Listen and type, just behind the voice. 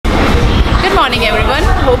Morning everyone,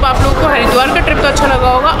 hope आप लोगों को हरिद्वार का ट्रिप तो अच्छा लगा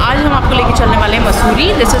होगा। आज हम आपको लेके चलने वाले हैं Mussoorie.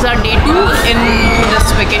 This is our day 2 in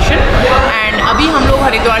this vacation and अभी हम लोग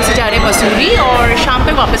हरिद्वार से जा रहे हैं मसूरी और शाम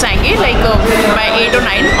तक वापस आएंगे लाइक बाय 8 और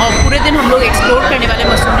 9 और पूरे दिन हम लोग एक्सप्लोर करने वाले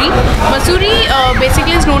Mussoorie. Mussoorie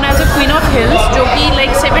basically is known as a queen of hills, जो कि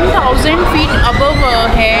लाइक 7000 फीट अबव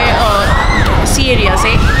है सी एरिया से।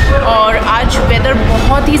 और आज वेदर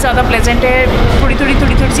बहुत ही ज़्यादा प्लेजेंट है, थोड़ी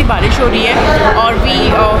सी बारिश हो रही है और वी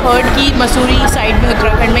हर्ड कि मसूरी साइड में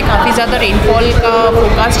उत्तराखंड में काफ़ी ज़्यादा रेनफॉल का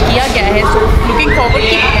फोरकास्ट किया गया है। सो लुकिंग फॉरवर्ड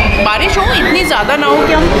कि बारिश हो, इतनी ज़्यादा ना हो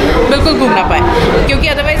कि हम बिल्कुल घूम ना पाए, क्योंकि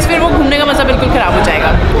अदरवाइज़ फिर वो घूमने का मज़ा बिल्कुल ख़राब हो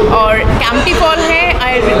जाएगा। और कैंपटी फॉल है,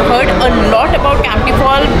 I heard a lot about Kempty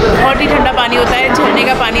fall. बहुत ही ठंडा पानी होता है, झरने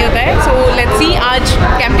का पानी होता है। सो लेट्स सी आज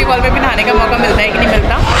कैंपटी फॉल में भी नहाने का मौका मिलता है कि नहीं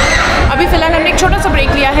मिलता। अभी फ़िलहाल हमने एक छोटा सा ब्रेक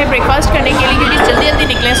लिया है ब्रेकफास्ट करने के लिए, क्योंकि जल्दी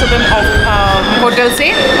निकले सुबह होटल से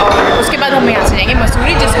और उसके बाद हम यहाँ से जाएंगे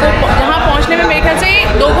मसूरी, जिसको जहाँ पहुँचने में मेरे ख्याल से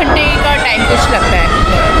 2 घंटे का टाइम कुछ लगता है।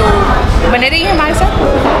 तो बने रहिए हमारे साथ।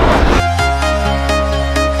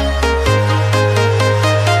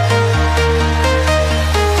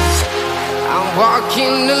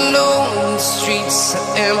 Walking alone, the streets are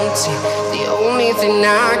empty. The only thing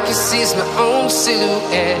I can see is my own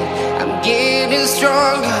silhouette. I'm getting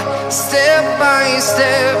stronger, step by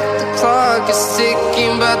step. The clock is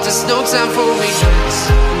ticking, but there's no time for regrets.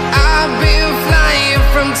 I've been flying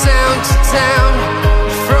from town to town,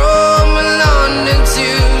 from London to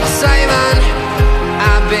Taiwan.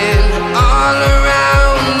 I've been all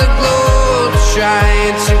around the globe,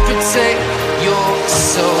 trying to protect your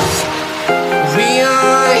soul. We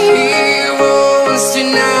are heroes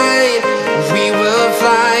tonight. We will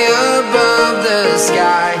fly above the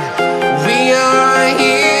sky. We are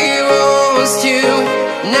heroes tonight.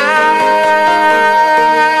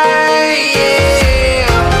 Yeah.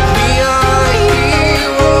 We are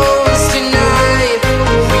heroes tonight.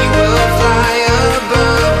 We will fly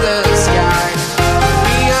above the sky.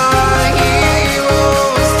 We are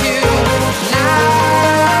heroes tonight.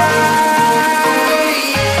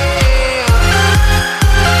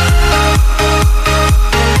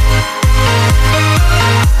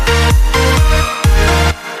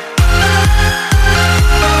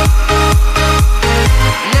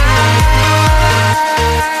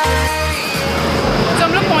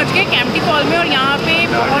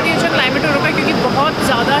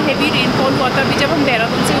 Heavy rainfall हुआ था अभी जब हम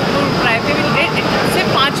देहरादून से ऊपर उतर आए थे। सिर्फ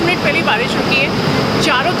 5 मिनट पहले बारिश रुकी है।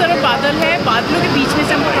 चारों तरफ बादल है, बादलों के बीच में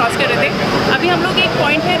से हम क्रॉस कर रहे थे। अभी हम लोग एक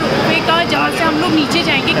पॉइंट है रोपवे का, जहाँ से हम लोग नीचे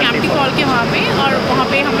जाएंगे कैंपटी फॉल के वहाँ पे, और वहाँ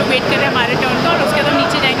पे हम लोग वेट कर रहे हैं हमारे टर्न का, और उसके बाद हम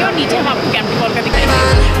नीचे जाएंगे और नीचे हम आपको कैंपटी फॉल का दिखाएंगे।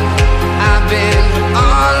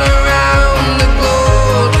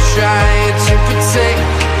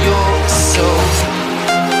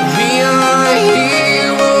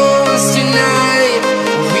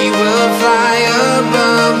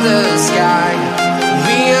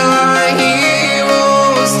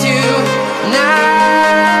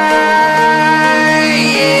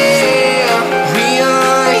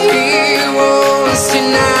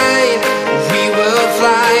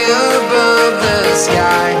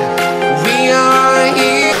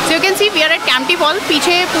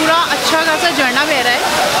 पीछे पूरा अच्छा खासा झरना बह रहा है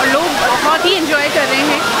और लोग बहुत ही एंजॉय कर रहे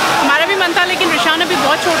हैं। हमारा भी मन था, लेकिन रिशान अभी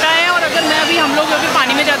बहुत छोटा है और अगर मैं अभी हम लोग अभी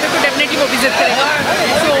पानी में जाते तो डेफिनेटली वो भी जिद करेगा।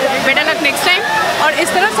 So better luck next time. और इस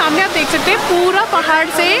तरह सामने आप देख सकते हैं पूरा पहाड़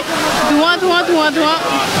से धुआं।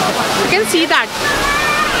 You can see that.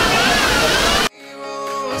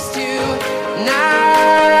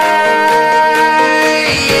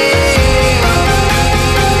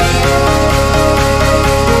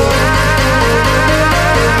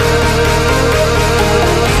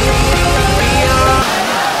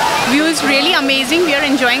 Amazing, we are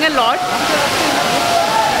enjoying a lot.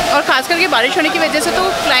 और ख़ास करके बारिश होने की वजह से तो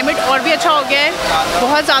क्लाइमेट और भी अच्छा हो गया है।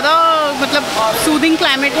 बहुत ज़्यादा मतलब सूदिंग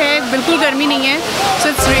क्लाइमेट है, बिल्कुल गर्मी नहीं है। So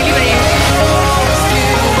it's really very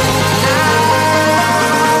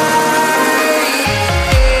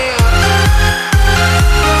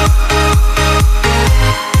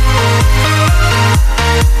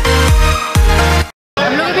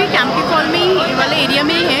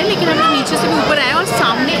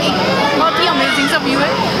view है।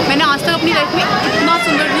 मैंने आज तक अपनी लाइफ में इतना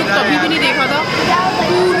सुंदर व्यू कभी भी नहीं देखा था।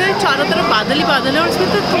 पूरे चारों तरफ बादल ही बादल है और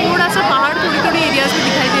इसमें तो थोड़ा सा पहाड़ थोड़े एरियाज में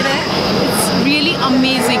दिखाई दे रहा है। इट्स रियली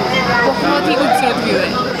अमेजिंग, बहुत ही खूबसूरत व्यू है।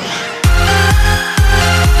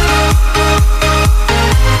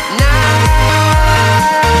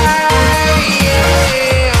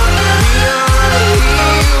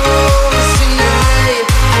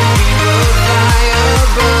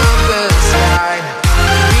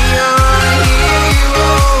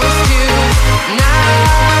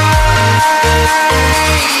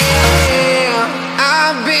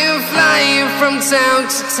 town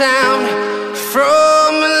to town,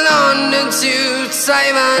 from London to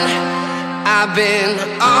Taiwan. I've been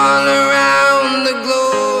all around the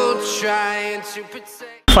globe trying to protect.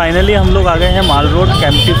 Finally हम लोग आ गए हैं माल रोड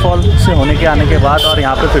कैंपटी फॉल से होने के आने के बाद, और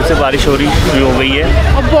यहाँ पे फिर से बारिश हो रही शुरू हो गई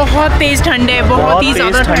है और बहुत तेज़ ठंड है, बहुत ही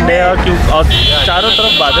ज़्यादा ठंड है। और चारों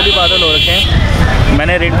तरफ बादल ही बादल हो रखे हैं।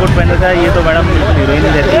 मैंने रेनकोट पहन रखा है, ये तो मैडम हीरोइन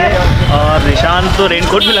रहती है, और निशान तो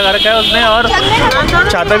रेनकोट भी लगा रखा है उसने और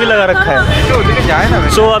छाता भी लगा रखा है।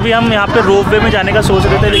 सो अभी हम यहाँ पे रोप वे में जाने का सोच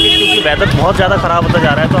रहे थे, लेकिन क्योंकि वेदर बहुत ज़्यादा ख़राब होता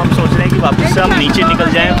जा रहा है तो हम सोच रहे हैं कि वापस से हम नीचे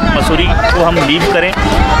निकल जाएँ, मसूरी को हम लीव करें।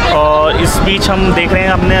 और इस बीच हम देख रहे हैं,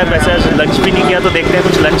 हमने वैसे लंच भी नहीं किया, तो देखते हैं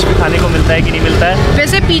कुछ लंच भी खाने को मिलता है कि नहीं मिलता है।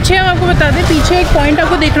 वैसे पीछे हम आपको बता दें, पीछे एक पॉइंट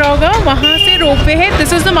आपको दिख रहा होगा, वहाँ से रोप वे है।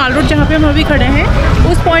 This is the mall road जहाँ पे हम अभी खड़े हैं।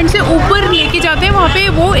 उस पॉइंट से ऊपर लेके जाते हैं, वहाँ पे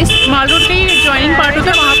वो इस माल रोड का ही जॉइनिंग पार्ट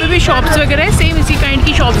होता है, वहाँ पे भी शॉप्स वगैरह है, सेम इसी काइंड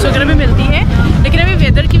की शॉप्स वगैरह भी मिलती है। लेकिन अभी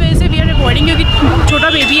वेदर की वजह से वी आर अवॉइडिंग, क्योंकि छोटा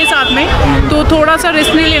बेबी है साथ में, तो थोड़ा सा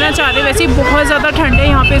रिस्क नहीं लेना चाह रहे। वैसे ही बहुत ज़्यादा ठंड है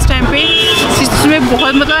यहाँ पे इस टाइम पे, इसमें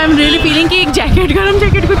बहुत मतलब आई एम रियली फीलिंग कि एक जैकेट, गर्म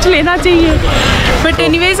जैकेट कुछ लेना चाहिए। बट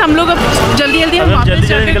एनीवेज हम लोग अब जल्दी जल्दी हम वापस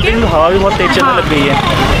निकलते हैं, हवा भी बहुत तेज चलने लग गई है।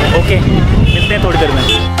 ओके, मिलते हैं थोड़ी देर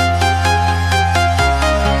में।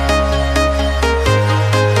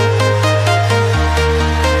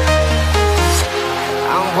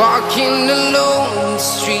 Walking alone, the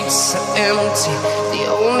streets are empty. The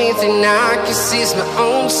only thing I can see is my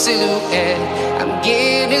own silhouette. I'm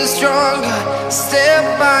getting stronger, step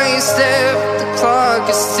by step. The clock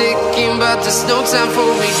is ticking, but there's no time for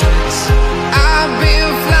regrets. I've been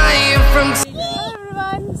flying from. Hello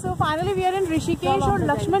everyone, so finally we are in Rishikesh और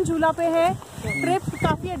लक्ष्मण झूला पे है। Trip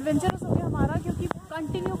काफ़ी adventurous हो गया हमारा, क्योंकि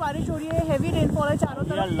continue बारिश हो रही है, हैवी रेनफॉल है चारों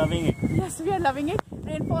तरफ। We are loving it. Yes, we are loving it.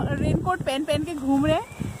 Raincoat पहन के घूम रहे हैं।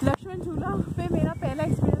 लक्ष्मण झूला पे मेरा पहला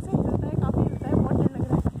एक्सपीरियंस है, हिलता है, काफ़ी हिलता है, बहुत डर लग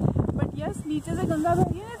रहा है। बट यस, नीचे से गंगा बह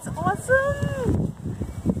रही है, इट्स ऑसम।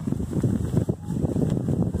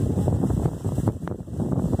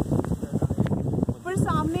 ऊपर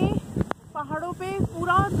सामने पहाड़ों पे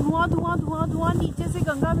पूरा धुआं धुआं धुआं धुआं, नीचे से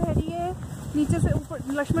गंगा बह रही है, नीचे से ऊपर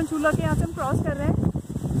लक्ष्मण झूला के यहाँ से हम क्रॉस कर रहे हैं।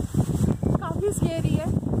 काफ़ी स्केरी है,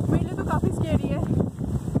 मेरे लिए तो काफ़ी स्केरी है,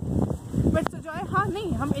 बट सुजॉय, हाँ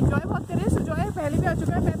नहीं, हम एंजॉय बहुत कर रहे हैं। सुजॉय पहले भी आ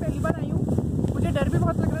चुका है, मैं पहली बार आई हूँ, मुझे डर भी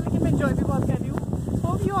बहुत लग रहा है, लेकिन मैं एंजॉय भी बहुत कर रही हूँ।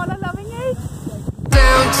 Hope you all are loving it.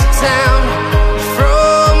 Town to town,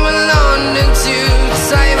 from London to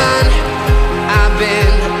Taiwan. I've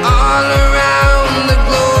been all around the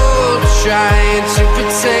globe trying to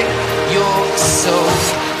protect your soul.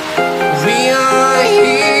 We are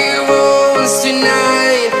heroes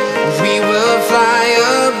tonight. We will fly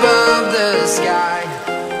above the sky.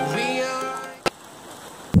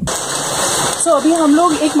 तो अभी हम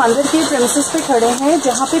लोग एक मंदिर के premises पे खड़े हैं,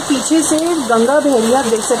 जहाँ पे पीछे से गंगा बह रही है, आप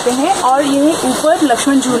देख सकते हैं, और ये ऊपर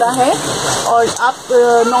लक्ष्मण झूला है। और आप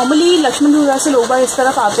नॉर्मली लक्ष्मण झूला से लोग इस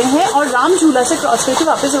तरफ आते हैं और राम झूला से क्रॉस करके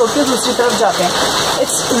वापस रोड के दूसरी तरफ जाते हैं।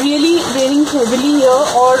 It's really raining heavily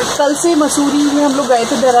here. और कल से मसूरी में हम लोग गए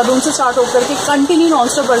थे, देहरादून से स्टार्ट होकर के कंटिन्यू नॉन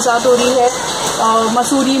स्टॉप बरसात हो रही है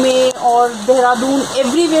मसूरी में और Dehradun,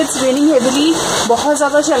 everywhere it's raining heavily. बहुत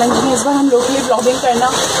ज़्यादा चैलेंजिंग है इस बार हम लोग के लिए ब्लॉगिंग करना।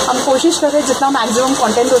 हम कोशिश कर रहे हैं जितना मैक्सिमम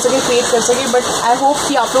कंटेंट हो सके क्रिएट कर सके, बट आई होप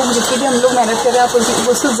कि आप लोग जितनी भी हम लोग मेहनत कर रहे हैं आप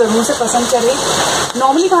उसको ज़रूर से पसंद करें।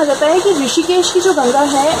 नॉर्मली कहा जाता है कि ऋषिकेश की जो गंगा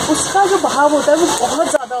है उसका जो बहाव होता है वो बहुत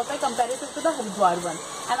ज़्यादा होता है comparative to the Haridwar one,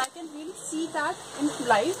 and I can really see that in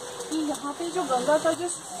live कि यहाँ पे जो गंगा का जो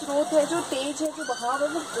स्रोत है, जो तेज है, जो बहाव है,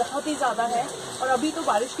 वो बहुत ही ज़्यादा है। और अभी तो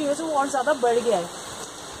बारिश की वजह से वो और ज़्यादा बढ़ गया है।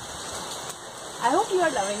 I hope you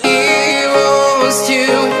are loving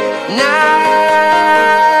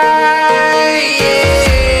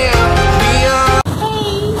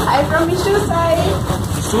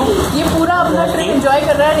ये पूरा अपना ट्रिप एंजॉय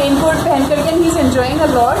कर रहा है रेनकोट पहन करके, and he is enjoying a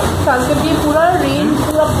lot. खास करके ये पूरा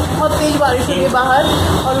बहुत तेज बारिश हो रही है बाहर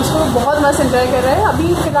और उसको बहुत मस्त एंजॉय कर रहा है।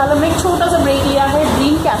 अभी फिलहाल हमने एक छोटा सा ब्रेक लिया है।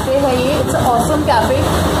 ड्रीम कैफ़े है ये, इट्स ऑसम कैफ़े,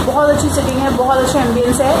 बहुत अच्छी सिटिंग है, बहुत अच्छा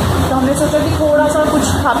एम्बियंस है। तो हमने सोचा कि थोड़ा सा कुछ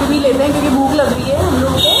खा पी भी लेते हैं क्योंकि भूख लग रही है हम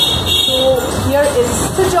लोगों को। तो हियर इज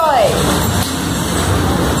द जॉय।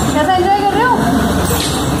 कैसा एंजॉय कर रहे हो?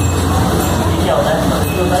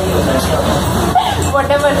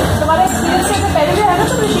 Whatever, तुम्हारा एक्सपीरियंस से पहले भी है ना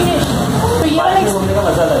तुम ऋषिकेश, तो ये वाला घूमने का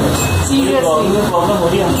मजा लगा। सीरियसली प्रॉब्लम हो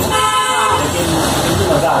रही है हमको, लेकिन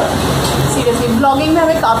मजा आ रहा है। सीरियसली ब्लॉगिंग में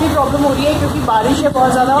हमें काफ़ी प्रॉब्लम हो रही है क्योंकि बारिश है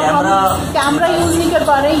बहुत ज़्यादा और हम कैमरा यूज़ नहीं कर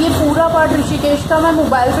पा रहे हैं। ये पूरा पार्ट ऋषिकेश का मैं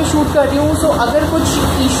मोबाइल पे शूट कर रही हूँ, सो अगर कुछ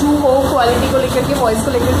इशू हो क्वालिटी को लेकर के, वॉइस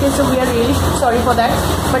को लेकर के, so we are really sorry for that,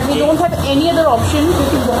 but we don't have any other option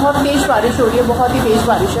क्योंकि बहुत तेज़ बारिश हो रही है, बहुत ही तेज़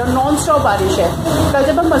बारिश है और नॉन स्टॉप बारिश है। कल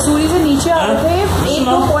जब हम मसूरी से नीचे आ रहे थे, एक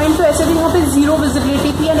दो पॉइंट तो ऐसे भी यहाँ पे जीरो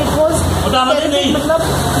विजिबिलिटी थी एंड इट वॉज मतलब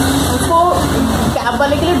उसको कैब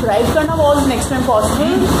वाले के लिए ड्राइव करना was next time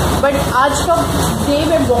possible, but आज का डे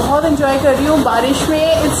मैं बहुत एंजॉय कर रही हूँ बारिश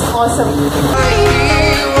में। It's awesome.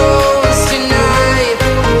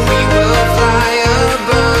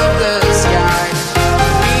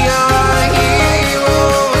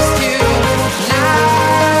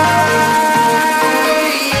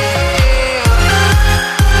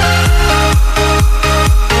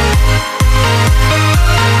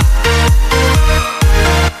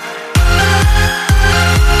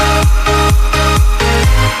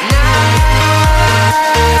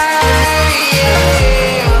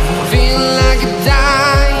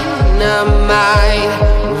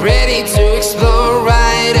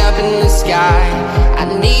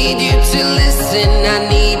 I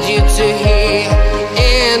need you to hear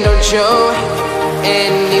and don't show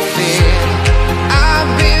any fear.